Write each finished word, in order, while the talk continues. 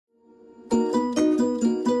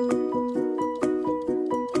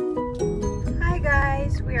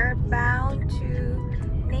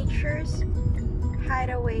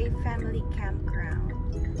Hideaway family campground.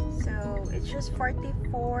 So it's just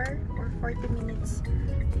 44 or 40 minutes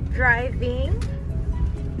driving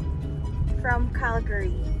from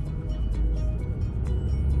Calgary.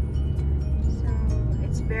 So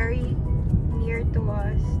it's very near to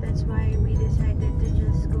us. That's why we decided to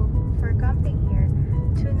just go for camping here.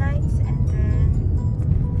 2 nights and then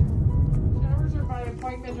showers are by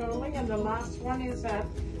appointment only, and the last one is at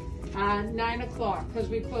 9 o'clock because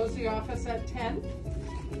we close the office at 10.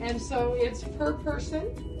 And so it's per person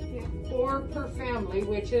or per family,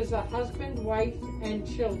 which is a husband, wife, and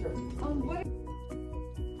children.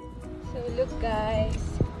 So look guys,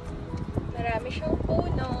 marami siyang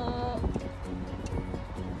puno.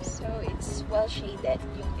 So it's well shaded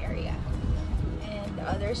yung area. And the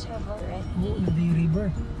others have already. Oh, the river.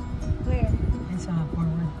 Where? It's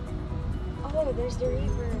forward. Oh, there's the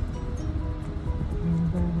river.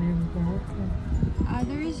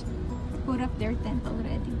 Others put up their tent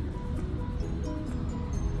already.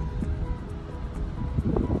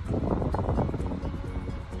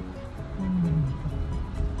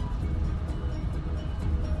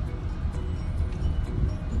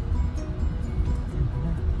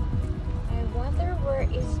 I wonder where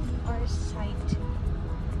is our site.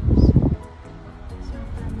 Some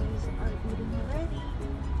families are eating already.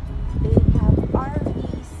 They have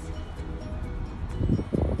RVs.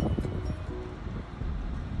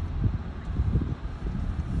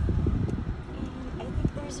 And I think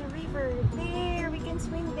there's a river there. We can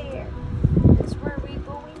swim there. That's where we're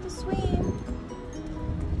going to swim.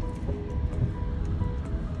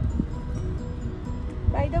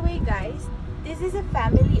 By the way, guys, this is a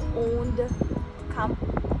family-owned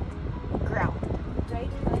campground,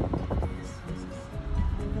 right?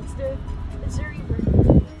 That's the river.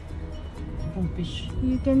 You can fish.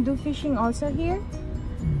 You can do fishing also here.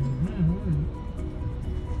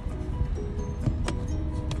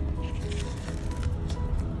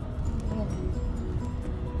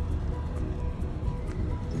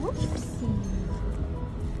 Whoopsie.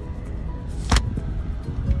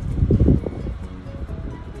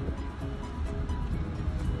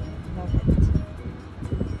 Love it.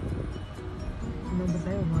 Ano ba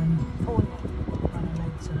tayo? One. Oh, One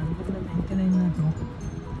night. So, nandito na 99 na to.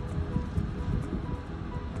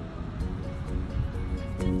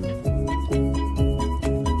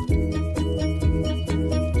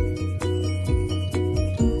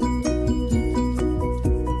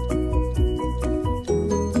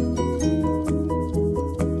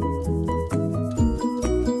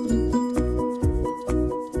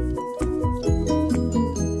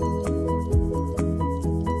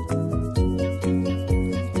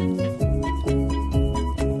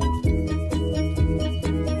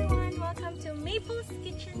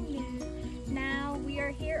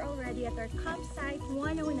 at our campsite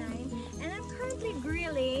 109, and I'm currently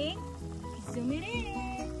grilling. Zoom it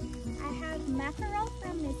in. I have mackerel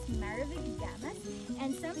from Miss Marivic Gamas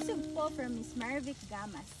and some sugpo from Miss Marivic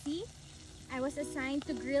Gamas. See, I was assigned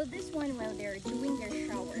to grill this one while they're doing their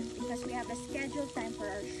shower because we have a scheduled time for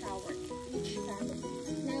our shower each family.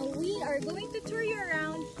 Now we are going to tour you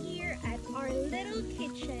around here at our little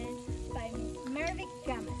kitchen by Miss Marivic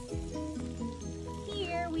Gamas.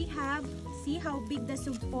 Here we have, see how big the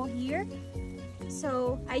sugpo here?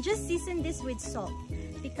 So I just seasoned this with salt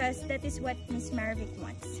because that is what Miss Marivic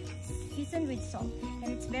wants. Seasoned with salt.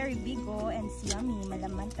 And it's very big oh, and it's yummy.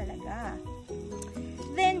 Malaman talaga.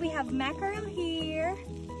 Then we have mackerel here.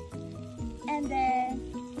 And then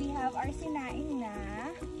we have our sinaing na.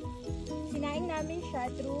 Sinaing namin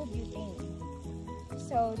siya through butane.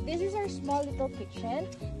 So this is our small little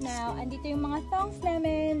kitchen. Now, andito yung mga tongs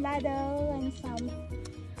namin, ladle, and some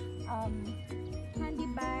handy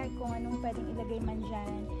bag kung anong pwedeng ilagay man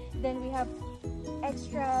dyan. Then we have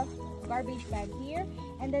extra garbage bag here.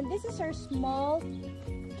 And then this is our small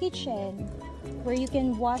kitchen where you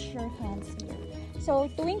can wash your hands here. So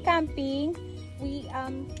tuwing camping, we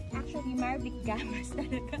actually Marivic Gamas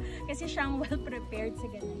talaga kasi siyang well prepared sa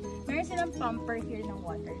ganun. Meron silang pumper here ng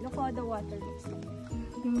water. Look how the water looks like.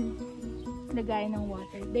 Yung lagay ng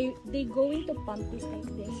water. They going to pump this like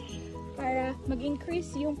this para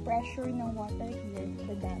mag-increase yung pressure ng water here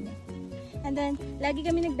sa dami. And then lagi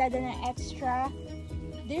kami nagdadala ng extra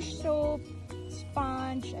dish soap,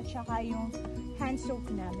 sponge, at saka yung hand soap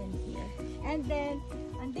namin here. And then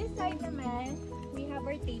on this side naman, we have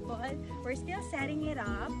our table. We're still setting it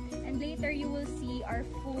up, and later you will see our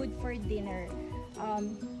food for dinner.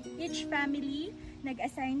 Each family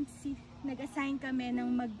nag-assign kami ng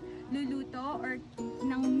magluluto or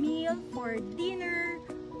ng meal for dinner,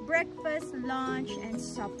 breakfast, lunch, and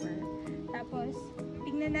supper. Tapos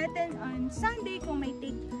tingnan natin on Sunday kung may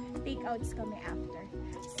mag-takeouts kami after.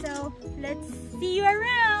 So, let's see you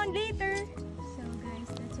around later! So guys,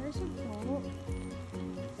 that's our sugpo.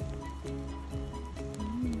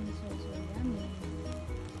 So yummy.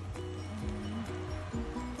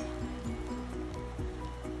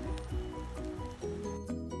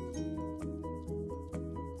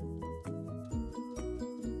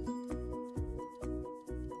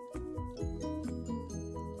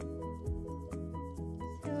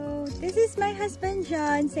 This is my husband,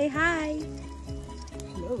 John. Say hi!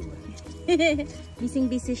 Hello.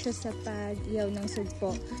 Busy siya sa pag-iyaw ng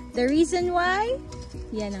sugpo. The reason why?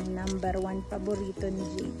 Yan ang number 1 paborito ni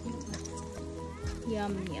JP.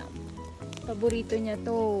 Yum, yum. Paborito niya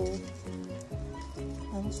to.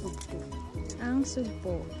 Ang sugpo. Ang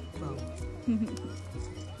sugpo. Wow.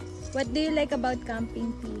 What do you like about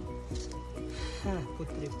camping, P? Food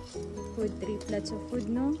trip. Food trip. Lots of food,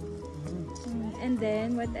 no? And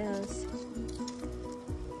then, what else?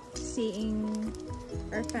 Seeing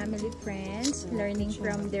our family friends, learning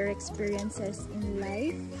from their experiences in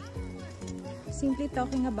life. Simply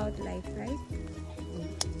talking about life, right?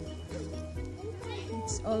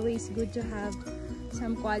 It's always good to have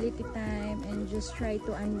some quality time and just try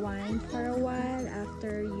to unwind for a while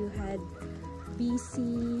after you had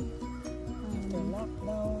busy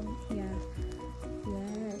Lockdown. yeah.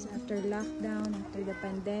 Yes, after lockdown, after the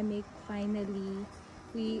pandemic, finally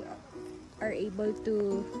we are able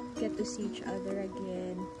to get to see each other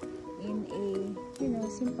again in a,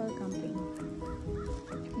 simple camping.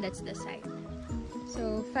 That's the site.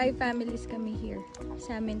 So, 5 families kami here.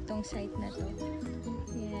 Sa amin tong site na to.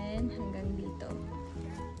 Yan, hanggang dito.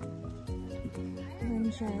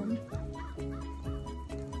 Diyan.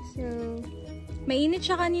 So, mainit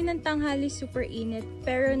siya kaninang tanghali, super init.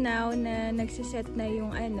 Pero now na nagsiset na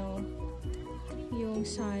yung yung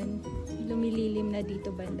sun, lumililim na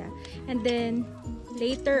dito banda. And then,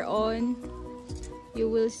 later on,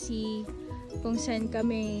 you will see kung saan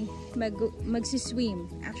kami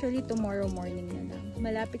magsiswim. Actually, tomorrow morning na lang.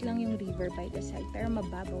 Malapit lang yung river by the side, pero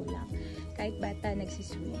mababaw lang. Kahit bata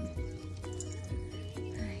nagsiswim.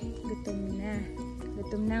 Ay, gutom na.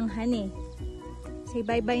 Gutom na ang honey. Say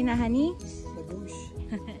bye-bye na, honey.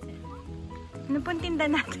 Ano pong tinda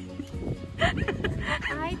natin?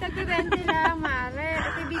 Ay, tag-20 lang, Mare.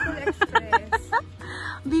 Ito Bicol Express.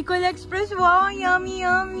 Bicol Express, wow, yummy,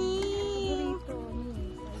 yummy.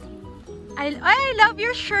 I love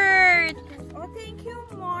your shirt. Oh, thank you,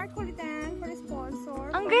 Mark Kulitan, for the sponsor.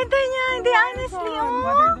 Ang ganda niya, hindi, honestly,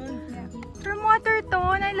 oh. From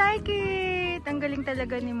Waterton, I like it. Ang galing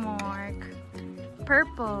talaga ni Mark.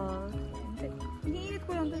 Purple. Iniinit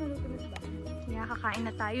ko lang ito sa lutulis ba? Yeah, kakain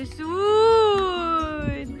na tayo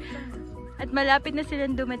soon. At malapit na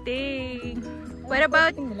silang dumating. What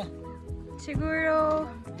about, siguro,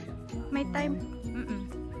 may time.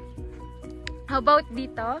 How about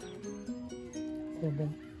dito?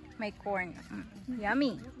 May corn.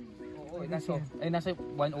 Yummy. Oo, nasa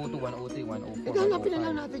 102, 103, 104. Ito, hanapin na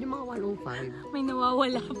lang natin yung mga 105. May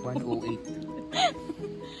nawawala.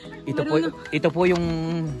 108. Ito po yung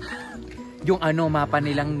mapa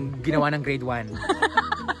nilang ginawa ng grade 1.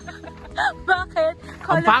 Bakit?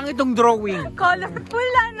 Ang pangit tong drawing.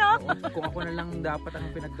 Colorful, ano? Kung ako na lang dapat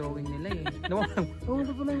ang pinag-drawing nila eh. Oo,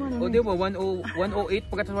 ito pala yung O di ba,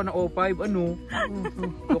 108 pagkatapos 105, ano?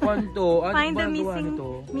 Kanto, Find the missing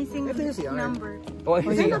Ito yung CR. number. O,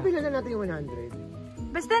 Hanapin na lang natin yung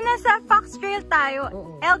 100. Basta nasa Fox Trail tayo.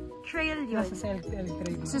 Oo. Elk Trail yun. Nasa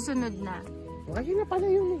self-trade. Susunod na. Ayun na pala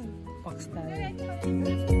yun eh. Fox tayo.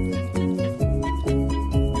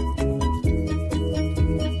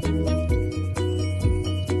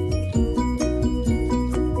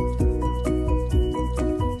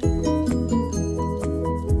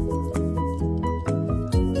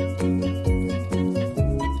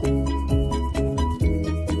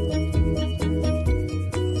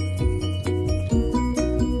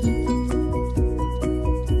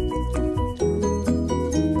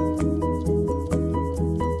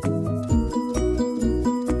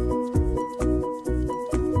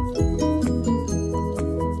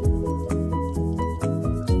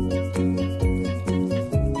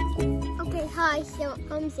 So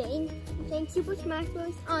I'm Zane. Thank you for Smash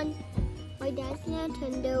Bros on my dad's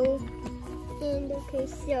Nintendo. And okay,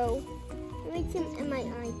 so I made some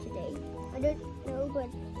MII today. I don't know, but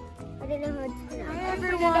I don't know how to pronounce. Hi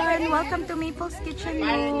everyone! Welcome to Maple's Kitchen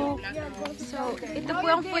Look. So, ito po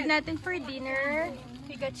ang food natin for dinner.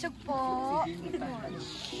 We got sugpo,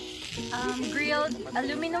 grilled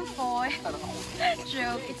aluminum foil.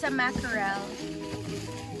 Joke, it's a mackerel.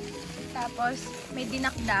 Tapos, may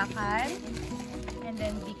dinakdakan. And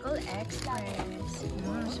then, Bicol Express.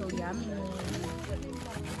 So yummy.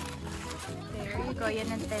 There you go. Yan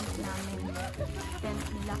ang tent namin. Tent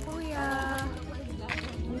nila kuya.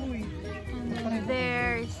 And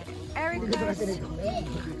there's Erica's tent.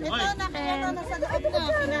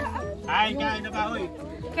 Ay, kain na ba, uy?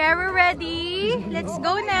 Kara ready? Let's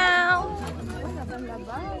go now!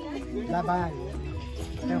 Laban.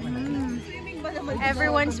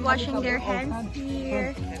 Everyone's washing their hands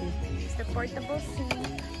here. It's the portable sink.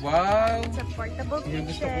 Wow! It's a portable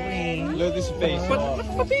kitchen. Load this face.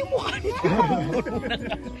 Pati yung mukha niya.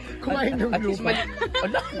 Kumain ng lupa.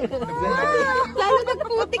 Lalo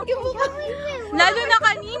nagputik yung mukha. Lalo na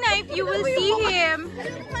kanina, if you will see him.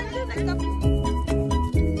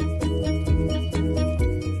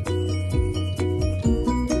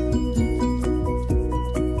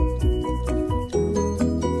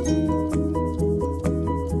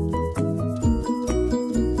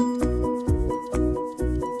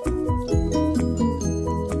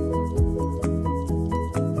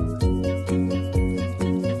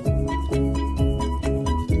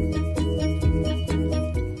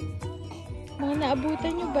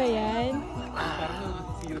 Naabutan nyo ba yan?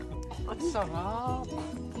 Ang sarap.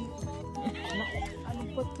 Ano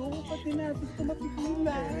ba ito? Pati natin tumatikin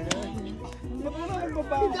na.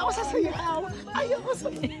 Hindi ako sasayaw. Ayaw ko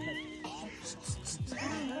sasayaw.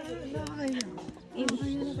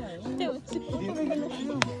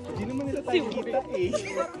 Hindi naman nila tayo kita eh.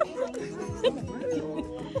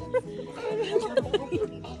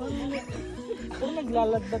 Kung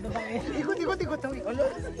naglalagda na tayo. Ikot.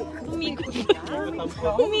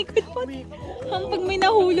 Umikot pa. Pag may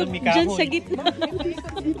nahulog dyan sa gitna.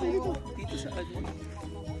 Dito sa ano.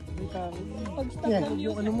 Pag-stop Yan, ng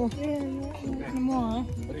yung ano mo. ano mo ha?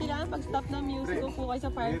 Kailangan pag-stop ng music, upo kayo sa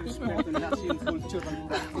firefish mo. Yung culture ng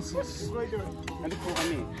ano po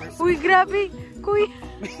kami? Uy, grabe! Kuy!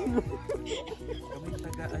 Kami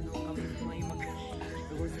taga ano, kami may mag...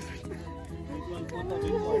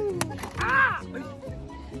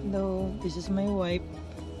 Hello, this is my wife.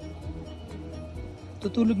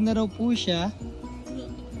 Tutulog na raw po siya.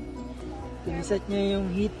 Pinisat niya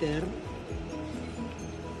yung heater.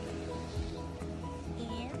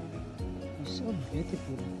 So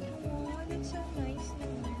beautiful. Oh, that's so nice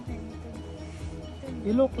naman.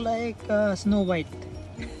 You look like Snow White.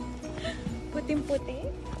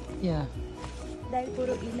 Puting-puti? Yeah. Dahil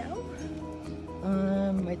puro ilaw?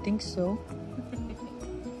 I think so.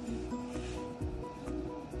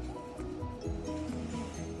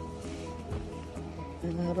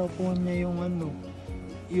 Nanaraw po niya yung ano,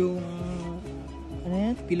 yung ano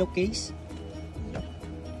yan, pillowcase.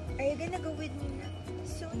 Are you gonna go with me na?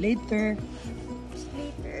 Soon? Later.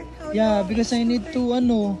 Later? How Yeah, long because is I need super- to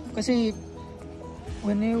ano, kasi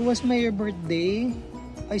when it was my birthday,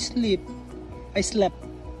 I slept.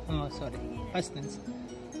 Oh, sorry. Past tense.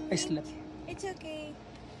 I slept. It's okay.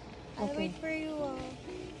 I'll Okay. wait for you all.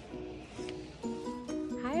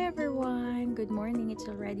 Hi everyone! Good morning. It's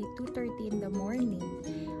already 2:30 in the morning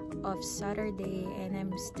of Saturday and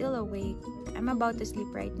I'm still awake. I'm about to sleep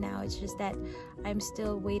right now. It's just that I'm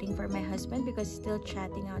still waiting for my husband because he's still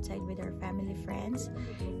chatting outside with our family friends.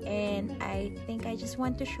 And I think I just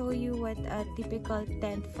want to show you what a typical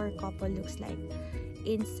tent for couple looks like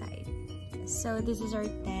inside. So this is our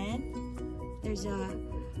tent. There's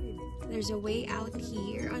a way out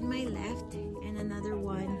here on my left and another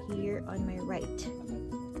one here on my right.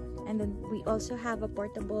 And then we also have a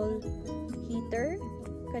portable heater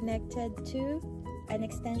connected to an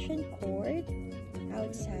extension cord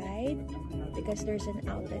outside because there's an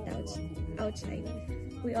outlet outside.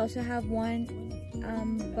 We also have one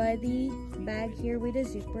body bag here with a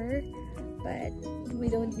zipper, but we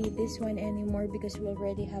don't need this one anymore because we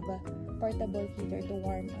already have a portable heater to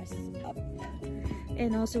warm us up.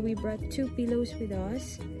 And also we brought 2 pillows with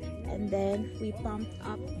us, and then we pumped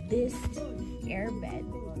up this air bed.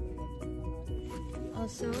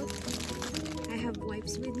 Also, I have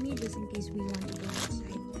wipes with me just in case we want to go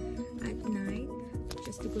outside at night,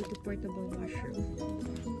 just to go to portable washroom.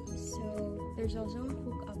 So there's also a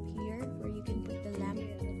hook up here where you can put the lamp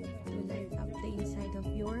to light up the inside of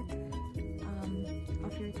your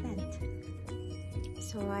tent.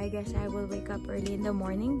 So I guess I will wake up early in the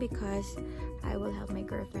morning because I will help my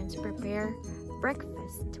girlfriends prepare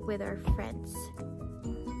breakfast with our friends.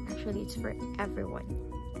 Actually, it's for everyone.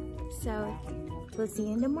 So we'll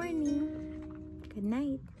see you in the morning. Good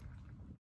night.